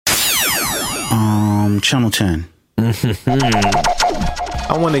Channel 10.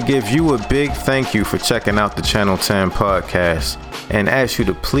 I want to give you a big thank you for checking out the Channel 10 podcast and ask you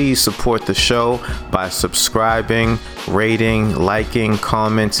to please support the show by subscribing, rating, liking,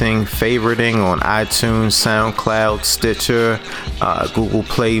 commenting, favoriting on iTunes, SoundCloud, Stitcher, Google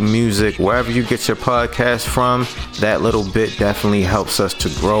Play Music, wherever you get your podcast from. That little bit definitely helps us to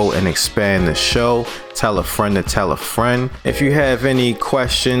grow and expand the show. Tell a friend to tell a friend. If you have any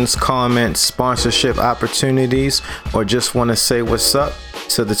questions, comments, sponsorship opportunities, or just want to say what's up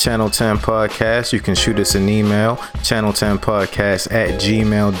to the Channel 10 podcast, you can shoot us an email,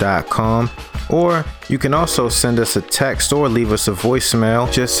 channel10podcast@gmail.com. Or you can also send us a text or leave us a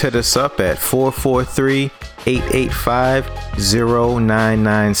voicemail. Just hit us up at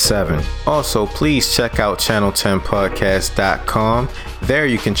 443-885-0997. Also, please check out channel10podcast.com. There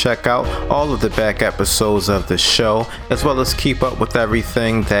you can check out all of the back episodes of the show, as well as keep up with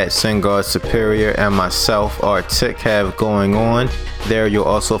everything that Sin God Superior and myself, Artic, have going on. There you'll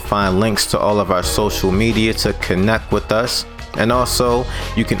also find links to all of our social media to connect with us. And also,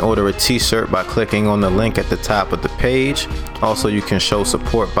 you can order a t-shirt by clicking on the link at the top of the page. Also, you can show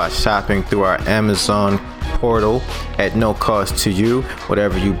support by shopping through our Amazon portal at no cost to you.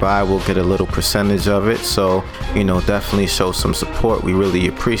 Whatever you buy, we'll get a little percentage of it. So, definitely show some support. We really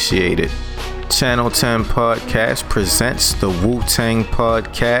appreciate it. Channel 10 Podcast presents the Wu-Tang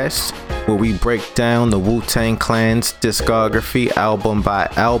Podcast, where we break down the Wu-Tang Clan's discography album by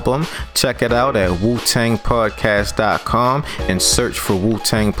album. Check it out at WuTangPodcast.com and search for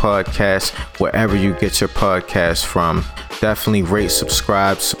Wu-Tang Podcast wherever you get your podcasts from. Definitely rate,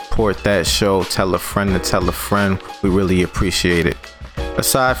 subscribe, support that show. Tell a friend to tell a friend. We really appreciate it.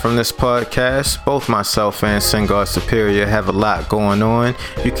 Aside from this podcast, both myself and Sin God Superior have a lot going on.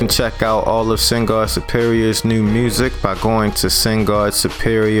 You can check out all of Sin God Superior's new music by going to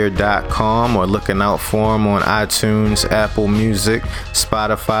singodsuperior.com or looking out for him on iTunes, Apple Music,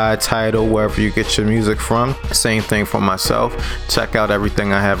 Spotify, Tidal, wherever you get your music from. Same thing for myself. Check out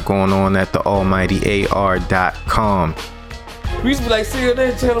everything I have going on at thealmightyar.com. We used to be like, see you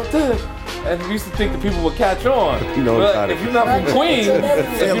there, Channel 10. And we used to think that people would catch on. But if you're not from Queens,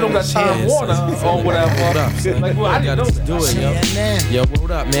 if you don't got Time Warner or whatever, like, well, I didn't know that. Do it, yo. Yo, word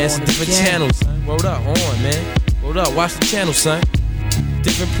up, man. It's a different channel, son. Word up, on, man. Word up, watch the channel, son.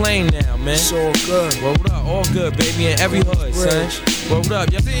 Different plane now, man. It's all good. Word up, all good, baby, in every hood, son. Word up,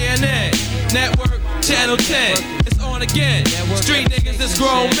 yo. CNN, Network, Channel 10. It's on again. Street niggas, it's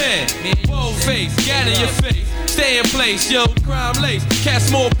grown men. Bold face, get in your face. Stay in place, yo, crime lace. Cats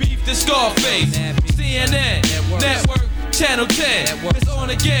more beef than Scarface. CNN, Network, Channel 10. It's on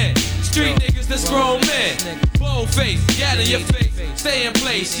again. Street niggas, that's grown men. Bold face, get in your face. Stay in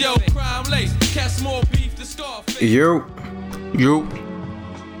place, yo, crime lace. Cats more beef than Scarface. Yo.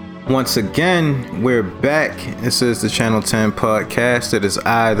 Once again, we're back. This is the Channel 10 podcast. It is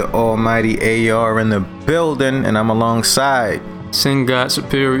I, the Almighty AR, in the building, and I'm alongside Sin God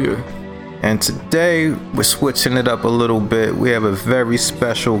Superior. And today, we're switching it up a little bit. We have a very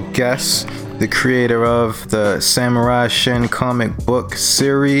special guest, the creator of the Samurai Shin comic book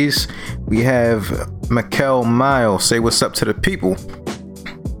series. We have Mikel Miles. Say what's up to the people.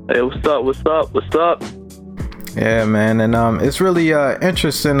 Hey, what's up? Yeah, man, and it's really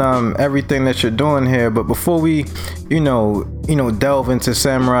interesting everything that you're doing here. But before we, delve into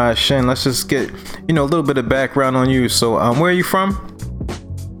Samurai Shin, let's just get a little bit of background on you. So, where are you from?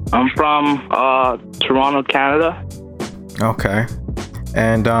 I'm from Toronto, Canada. Okay.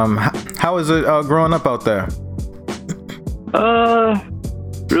 And how is it growing up out there?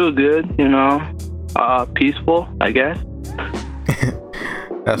 Real good, peaceful, I guess.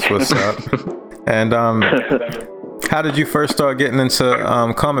 That's what's up. And how did you first start getting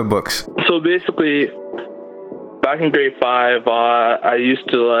into comic books? So basically, back in grade 5, I used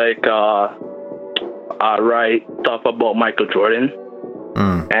to write stuff about Michael Jordan.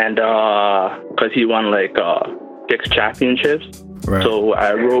 And because he won 6 championships, right. So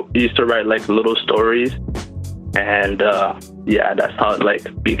I used to write little stories, and that's how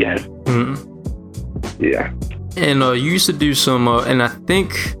it began. Mm-hmm. Yeah. And you used to do some, and I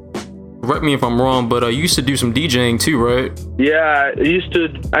think, correct me if I'm wrong, but you used to do some DJing too, right? Yeah, I used to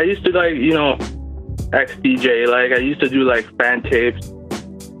ex-DJ. I used to do fan tapes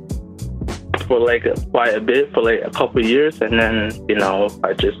for quite a bit for a couple years, and then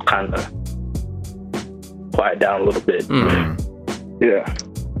I just kind of quiet down a little bit. Yeah.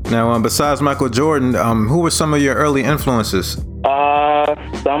 Now, besides Michael Jordan, who were some of your early influences? Some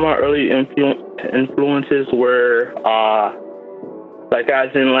of my early influences were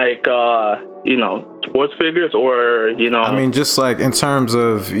as in sports figures, or I mean, just like in terms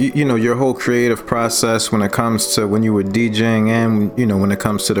of your whole creative process when it comes to when you were DJing and when it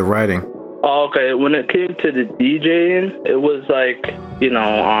comes to the writing. Oh, okay. When it came to the DJing, it was like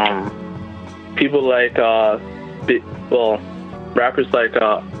people like rappers like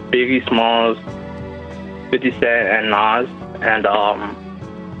Biggie Smalls, 50 Cent, and Nas. And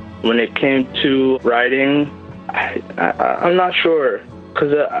when it came to writing, I'm not sure,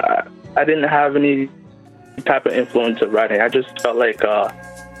 because I didn't have any type of influence of writing. I just felt like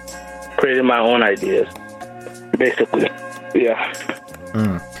creating my own ideas, basically. Yeah.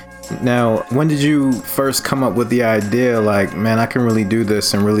 Now, when did you first come up with the idea, like, man, I can really do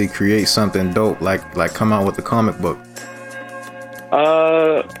this and really create something dope, like come out with the comic book?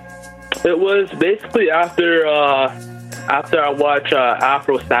 It was basically after I watched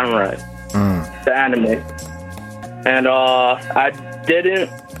Afro Samurai, the anime, and I didn't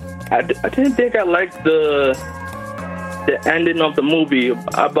think I liked the ending of the movie,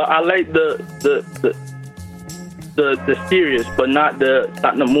 but I liked the series, but not the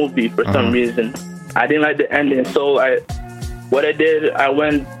movie for some reason. I didn't like the ending, so I went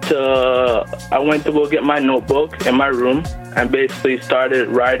to go get my notebook in my room and basically started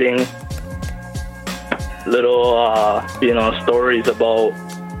writing little stories about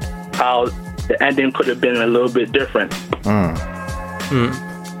how the ending could have been a little bit different.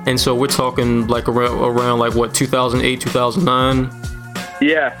 And so we're talking like around like what, 2008, 2009?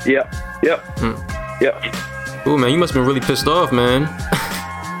 Yeah. Oh man, you must have been really pissed off, man.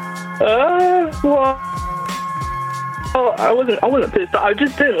 Well, I wasn't pissed off. I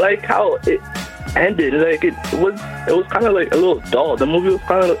just didn't like how it ended. Like it was kind of like a little dull. The movie was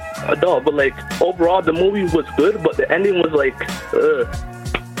kind of dull, but like overall the movie was good, but the ending was like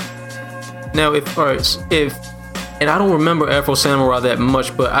Now, and I don't remember Afro Samurai that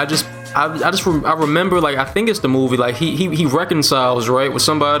much, but I remember, like, I think it's the movie, like he reconciles, right, with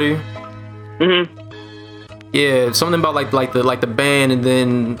somebody. Yeah, something about like the band, and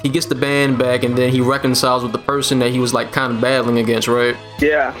then he gets the band back, and then he reconciles with the person that he was like kind of battling against, right?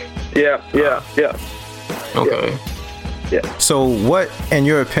 Yeah. Okay. Yeah. So what, in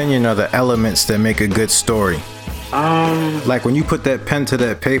your opinion, are the elements that make a good story? Like when you put that pen to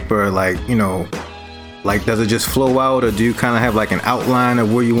that paper, like, like does it just flow out, or do you kind of have like an outline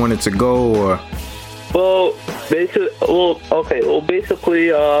of where you want it to go, or? Well, basically,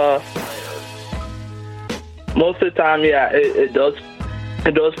 most of the time, yeah, it does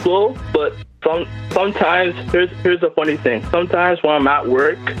flow, but sometimes here's the funny thing. Sometimes when I'm at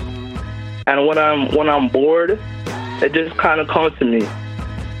work and when I'm bored, it just kind of comes to me.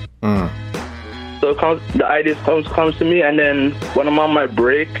 So the ideas comes to me, and then when I'm on my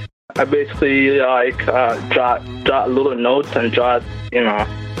break, I basically jot little notes and jot,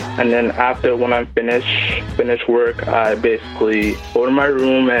 and then after when I'm finish work, I basically go to my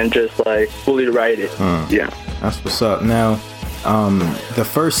room and just like fully write it. Yeah, that's what's up. Now, the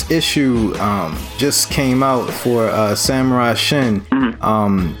first issue just came out for Samurai Shin.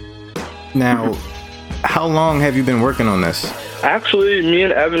 Now, how long have you been working on this? Actually, me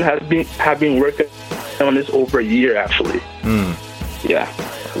and Evan have been working on this over a year. Actually, yeah.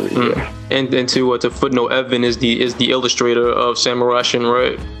 And to footnote, Evan is the illustrator of Samurai Shin,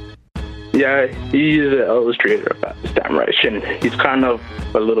 right? Yeah, he's the illustrator of Samurai Shin. He's kind of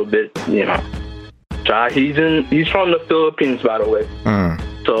a little bit, shy. He's from the Philippines, by the way.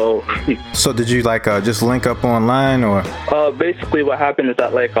 So did you like just link up online, or? Basically, what happened is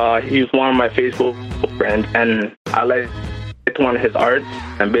that he was one of my Facebook friends, and I liked one of his art,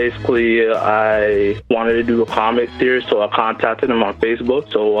 and basically I wanted to do a comic series, so I contacted him on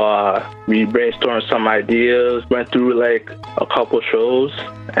Facebook. So we brainstormed some ideas, went through like a couple shows,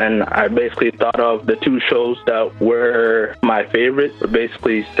 and I basically thought of the two shows that were my favorite, were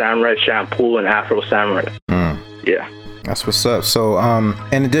basically Samurai Champloo and Afro Samurai. Yeah. That's what's up. So,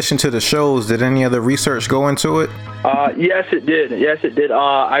 in addition to the shows, did any other research go into it? Yes, it did.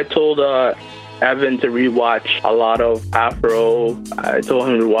 I told Evan to rewatch a lot of Afro. I told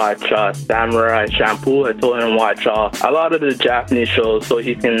him to watch Samurai Champloo. I told him to watch a lot of the Japanese shows so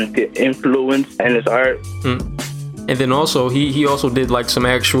he can get influence in his art. And then also, he also did like some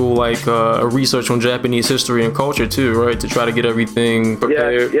actual research on Japanese history and culture too, right? To try to get everything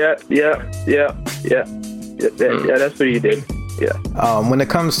prepared. Yeah, that's what he did. Yeah. When it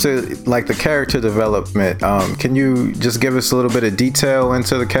comes to like the character development, can you just give us a little bit of detail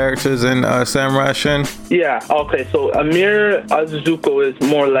into the characters in Samurai Shin? Yeah. Okay. So Amir Azuko is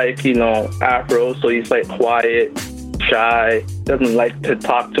more like Afro, so he's like quiet, shy, doesn't like to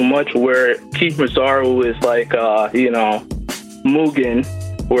talk too much. Where Keith Masaru is like Mugen,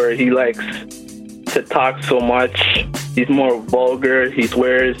 where he likes to talk so much. He's more vulgar. He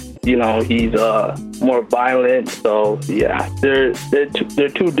swears. You know, he's more violent. So yeah, they're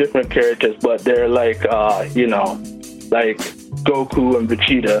two different characters, but they're like you know, like Goku and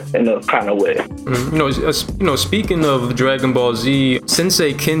Vegeta in a kind of way. Speaking of Dragon Ball Z,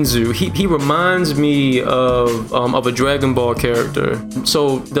 Sensei Kinzu, he reminds me of a Dragon Ball character.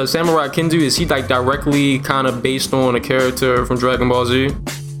 So the Samurai Kinzu, is he like directly kind of based on a character from Dragon Ball Z?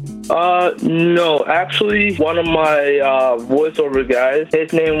 No, actually, one of my voiceover guys,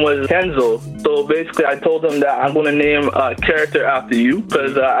 his name was Kenzo. So basically, I told him that I'm gonna name a character after you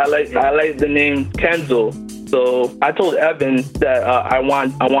because I like the name Kenzo. So I told Evan that I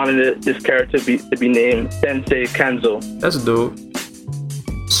wanted this character to be named Sensei Kenzo. That's dope.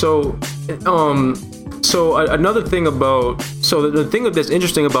 So another thing the thing that's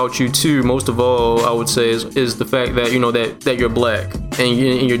interesting about you too, most of all, I would say, is the fact that, you know, that you're black and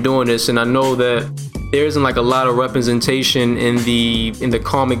you're doing this. And I know that there isn't like a lot of representation in the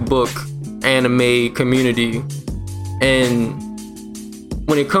comic book anime community. And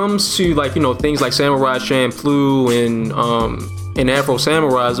when it comes to, like, you know, things like Samurai Champloo and Afro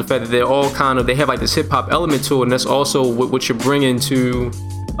Samurai, the fact that they're all they have like this hip hop element to it, and that's also what you're bringing to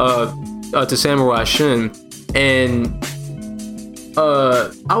Samurai Shin. And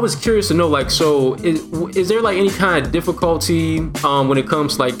I was curious to know, like, so is there like any kind of difficulty when it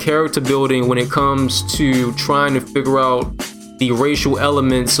comes to like character building, when it comes to trying to figure out the racial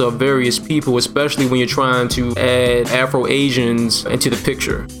elements of various people, especially when you're trying to add Afro-Asians into the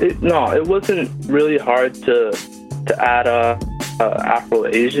picture? No, it wasn't really hard to add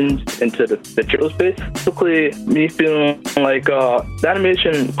Afro-Asians into the picture. It was basically me feeling like the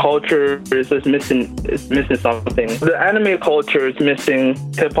animation culture is just missing something. The anime culture is missing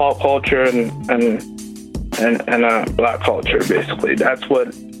hip-hop culture and black culture, basically. That's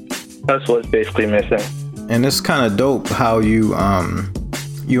what's basically missing. And it's kind of dope how you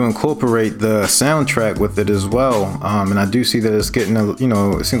incorporate the soundtrack with it as well. And I do see that it's getting it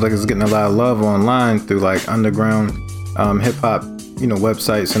seems like it's getting a lot of love online through like underground hip hop,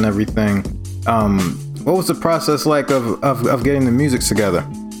 websites and everything. What was the process like of getting the music together?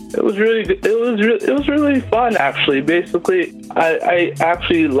 It was really fun, actually. Basically, I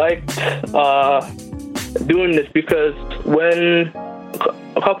actually liked doing this because when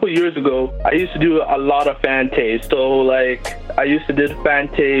a couple years ago, I used to do a lot of fan tapes. So, like, I used to do fan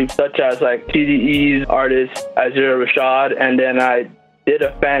tapes such as, like, TDE's artist, Azir Rashad, and then I did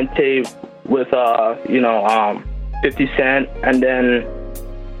a fan tape with, 50 Cent, and then,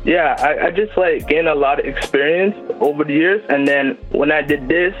 yeah, I just, like, gained a lot of experience over the years, and then when I did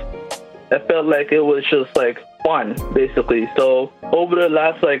this, I felt like it was just, like, fun, basically. So, over the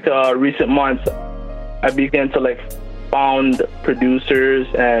last, like, recent months, I began to, like, found producers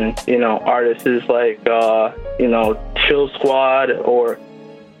and artists like Chill Squad or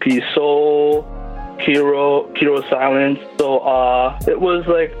P Soul, Hero Silence. So it was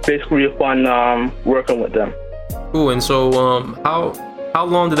like basically fun working with them. Cool. And so how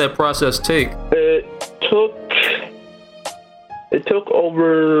long did that process take? It took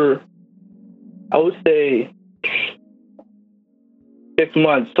over, I would say, 6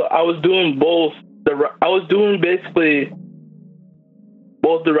 months. So I was doing both. I was doing basically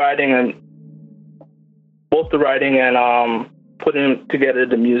both the writing and putting together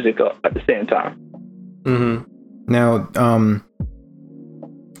the music at the same time. Mm-hmm. Now,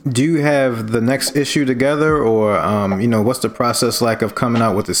 do you have the next issue together, or what's the process like of coming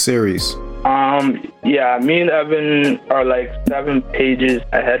out with the series? Yeah, me and Evan are like 7 pages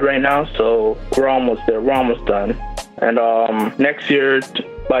ahead right now, so we're almost there. We're almost done. And next year,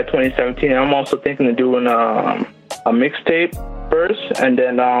 by 2017, I'm also thinking of doing a mixtape first, and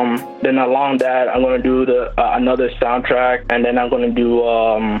then along that, I'm gonna do another soundtrack, and then I'm gonna do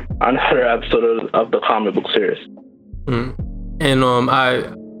another episode of the comic book series. Mm-hmm. And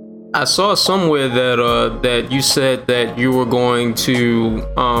I saw somewhere that you said that you were going to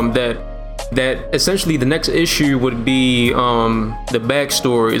that essentially the next issue would be the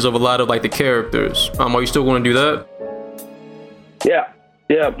backstories of a lot of like the characters. Are you still going to do that?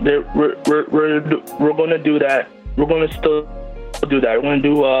 Yeah, we're gonna do that. We're gonna still do that. We're gonna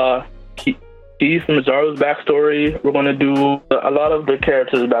do Keith Mazzaro's backstory. We're gonna do a lot of the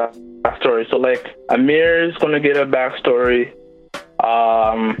characters' backstory. So like Amir is gonna get a backstory.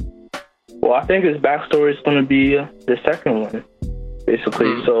 Well, I think his backstory is gonna be the second one,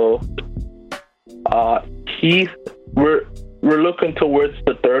 basically. So Keith, we're looking towards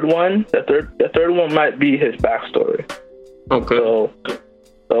the third one. The third one might be his backstory. Okay. So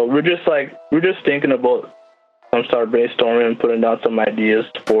we're just thinking about some sort of brainstorming and putting down some ideas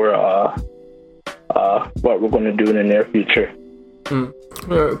for what we're going to do in the near future.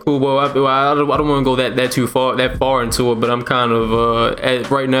 Cool. Well, I don't want to go that far into it, but I'm kind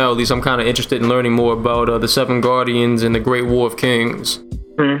of right now, at least, I'm kind of interested in learning more about the Seven Guardians and the Great War of Kings.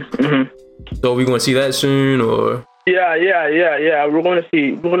 Mm-hmm. So, are we going to see that soon, or? Yeah. We're going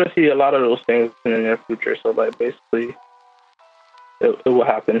to see a lot of those things in the near future. So, like, basically, it will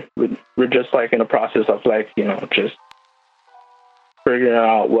happen. We're just like in the process of just figuring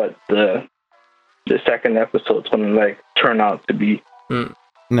out what the second episode's going to turn out to be.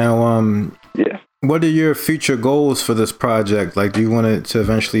 Now, what are your future goals for this project? Like, do you want it to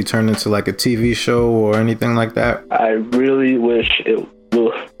eventually turn into like a TV show or anything like that? I really wish it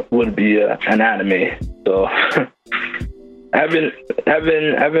would be an anime. So Evan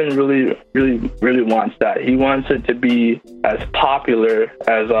really wants that. He wants it to be as popular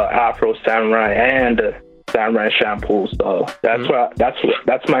as Afro Samurai and Samurai Champloo. So that's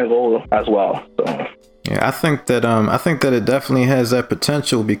my goal as well. So. Yeah, I think that it definitely has that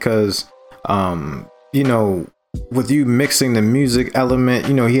potential because, with you mixing the music element,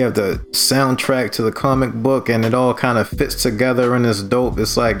 you have the soundtrack to the comic book and it all kind of fits together and it's dope.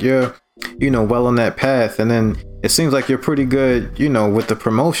 It's like you're, well on that path. And then it seems like you're pretty good, with the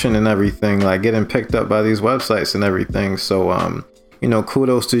promotion and everything, like getting picked up by these websites and everything. So,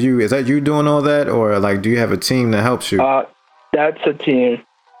 kudos to you. Is that you doing all that, or like, do you have a team that helps you? That's a team.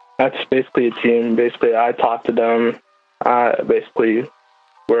 That's basically a team. Basically, I talk to them. Basically,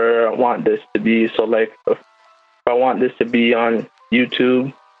 where I want this to be. So, like, if I want this to be on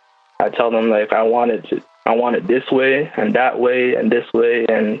YouTube, I tell them like I want it this way and that way and this way,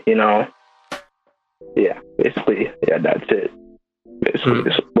 and basically, that's it.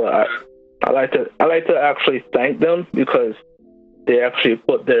 Basically, but I like to actually thank them because they actually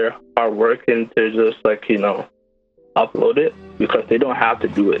put their hard work into just upload it, because they don't have to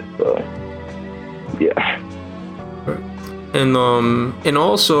do it. So and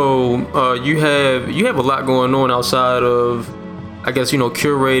also you have a lot going on outside of, I guess,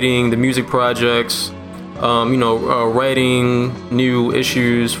 curating the music projects, writing new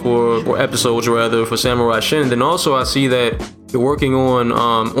issues or episodes rather for Samurai Shin. Then also I see that you're working on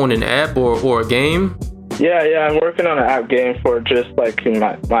an app or a game. Yeah, I'm working on an app game for just my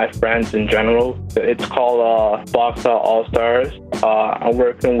friends in general. It's called Box Out All Stars. I'm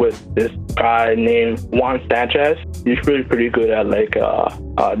working with this guy named Juan Sanchez. He's really pretty good at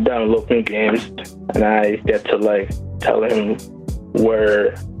developing games, and I get to tell him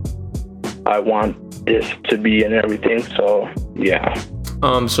where I want this to be and everything. So yeah.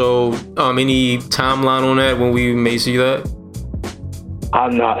 Any timeline on that when we may see that?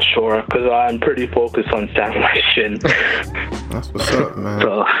 I'm not sure because I'm pretty focused on Samurai Shin. That's what's up, man.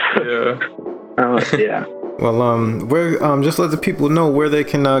 So, yeah. Well, where just let the people know where they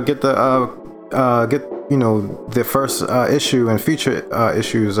can get the the first issue and future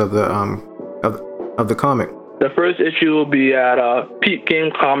issues of the comic. The first issue will be at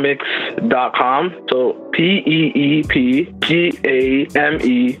peepgamecomics.com. So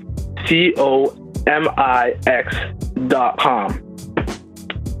PEEPGAMECOMIX.com.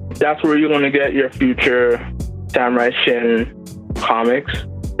 That's where you're going to get your future Samurai Shin comics.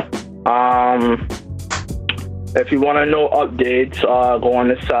 If you want to know updates, go on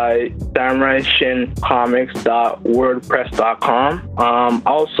the site samuraishincomics.wordpress.com.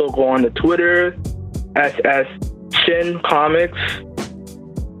 Also go on the Twitter, @SSShinComics.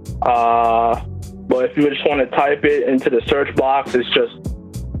 But if you just want to type it into the search box, it's just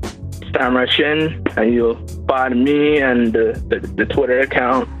Samurai Shin, and you'll find me and the Twitter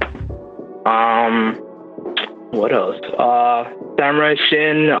account. What else? Samurai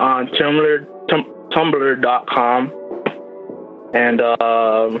Shin on Tumblr.com. And I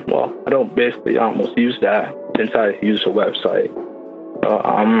almost use that since I use the website.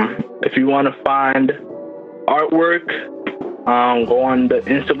 If you want to find artwork, go on the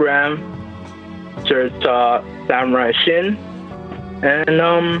Instagram, search Samurai Shin, and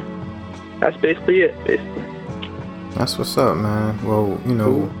that's basically it. That's what's up, man. Well,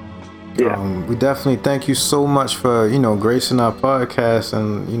 cool. We definitely thank you so much for gracing our podcast,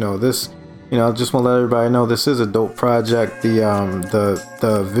 and this. I just want to let everybody know this is a dope project. The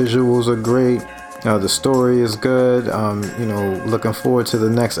visuals are great. The story is good. Looking forward to the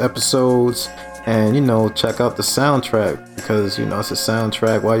next episodes, and check out the soundtrack because it's a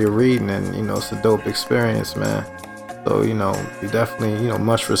soundtrack while you're reading, and it's a dope experience, man. So we definitely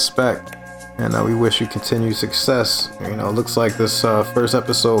much respect, and we wish you continued success. It looks like this first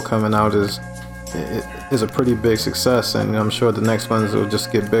episode coming out is a pretty big success, and I'm sure the next ones will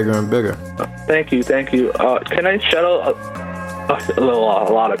just get bigger and bigger. Thank you. Can I shout out a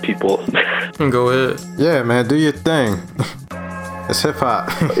lot of people. Go ahead. Yeah, man, do your thing. It's hip hop.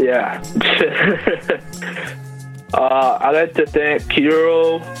 Yeah. I'd like to thank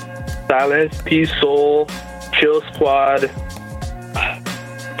Kiro, Silence, Peace Soul, Chill Squad,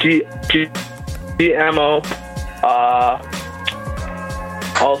 GMO.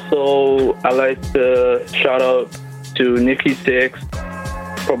 Also, I'd like to shout out to Nikki Six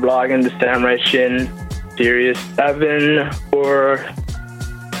for blogging the Samurai Shin series, Evan for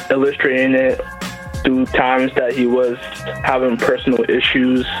illustrating it through times that he was having personal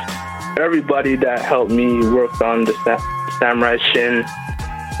issues, everybody that helped me work on the Samurai Shin,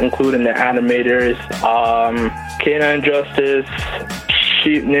 including the animators, K9 Justice,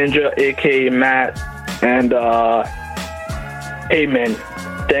 Sheep Ninja, aka Matt, and Amen.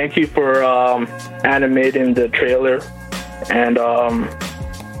 Thank you for animating the trailer and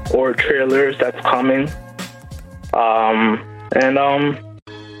or trailers that's coming.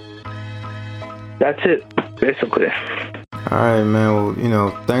 That's it, basically. All right, man.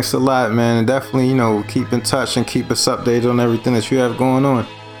 Well, thanks a lot, man. And definitely, keep in touch and keep us updated on everything that you have going on.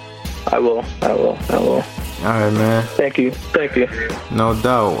 I will. All right, man. Thank you. No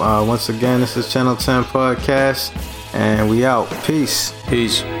doubt. Once again, this is Channel 10 Podcast, and we out. Peace.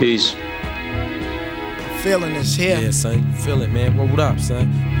 Feeling is here. Yeah, son, you feel it, man. What up,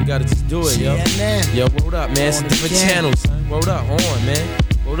 son? You gotta just do it, yo. Yo, what up, man? It's a different channel, son. What up, on, man.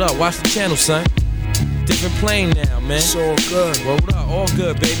 What up? Watch the channel, son. Different plane now, man. It's all good. What up? All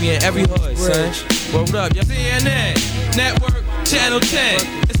good, baby, in every hood, son. What up, yo? CNN, Network, Channel 10.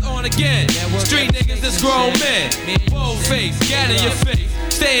 It's on again. Street niggas, it's grown men. Bold face, gat in your face.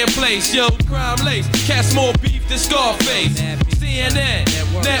 Stay in place, yo. Crime lace. Cats more beef than Scarface. CNN,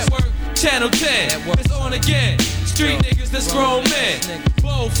 Network, Channel 10. It's on again. Street niggas, that's grown men.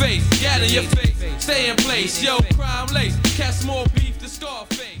 Bold face, gat in your face. Stay in place, yo. Crime lace. Cats more beef.